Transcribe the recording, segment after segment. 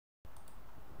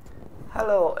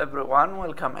Hello everyone,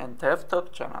 welcome in Dev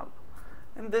Talk channel.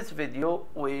 In this video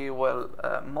we will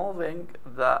moving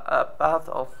the path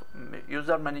of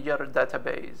user manager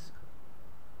database.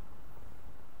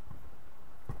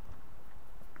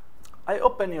 I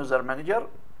open user manager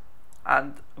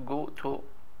and go to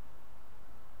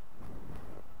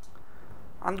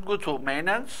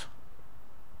maintenance.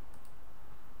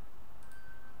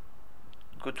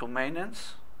 Go to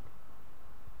maintenance.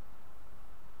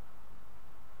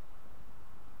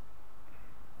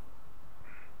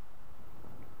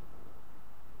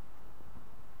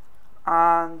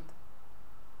 And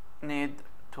need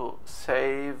to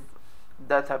save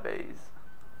database.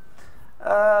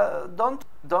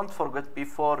 Don't forget,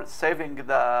 before saving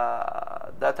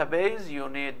the database you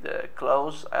need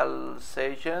close all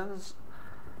sessions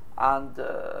and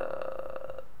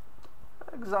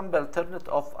example turn it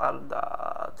off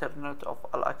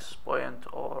all access point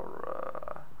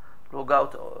or log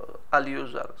out all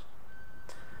users.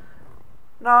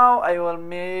 Now I will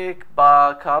make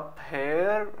backup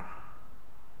here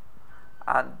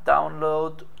and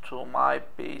download to my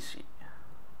PC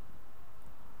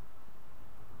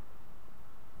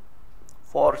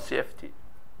for safety.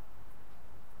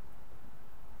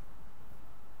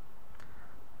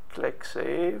 Click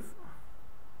save.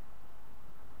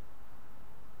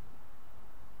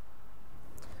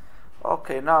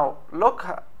 Okay, now look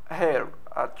here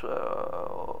at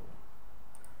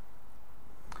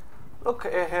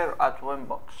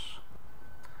Winbox.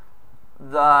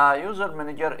 The user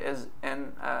manager is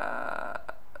in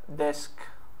disk.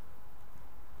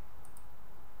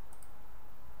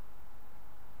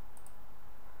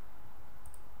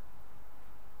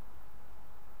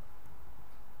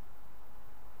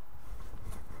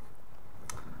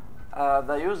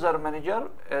 The user manager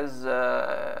is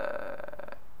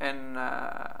in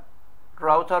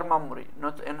router memory,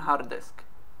 not in hard disk.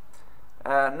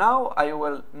 Now I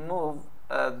will move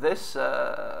this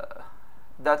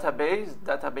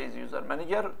database user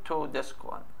manager to disk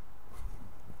 1.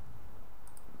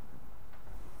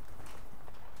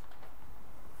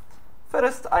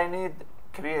 First I need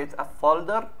create a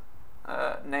folder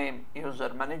name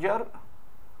user manager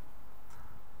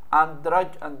and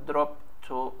drag and drop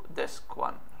to disk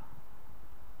 1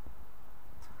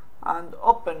 and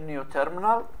open new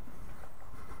terminal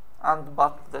and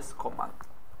put this command.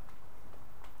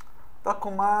 The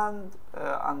command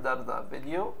under the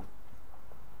video: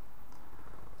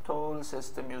 tool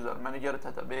system user manager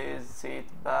database seed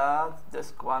path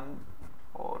disk 1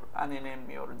 or any name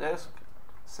your disk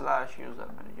 / user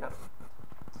manager.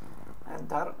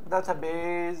 Enter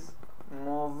database,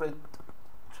 move it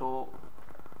to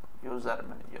user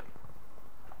manager.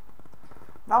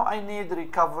 Now I need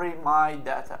recovery my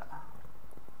data.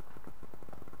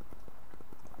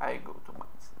 I go to my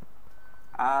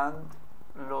and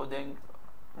loading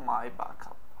my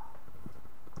backup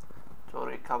to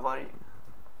recovery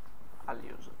al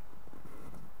user.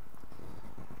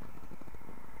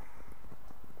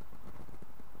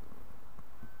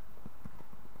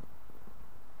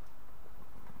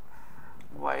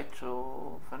 Wait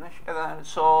to finish.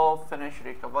 So finish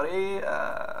recovery.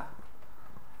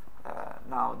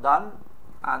 Now done,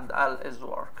 and all is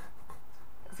work.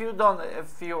 If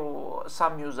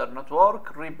some user not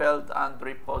work, rebuild and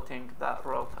rebooting the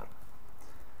router.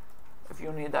 If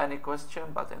you need any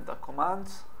question, but in the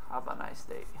comments. Have a nice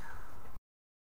day.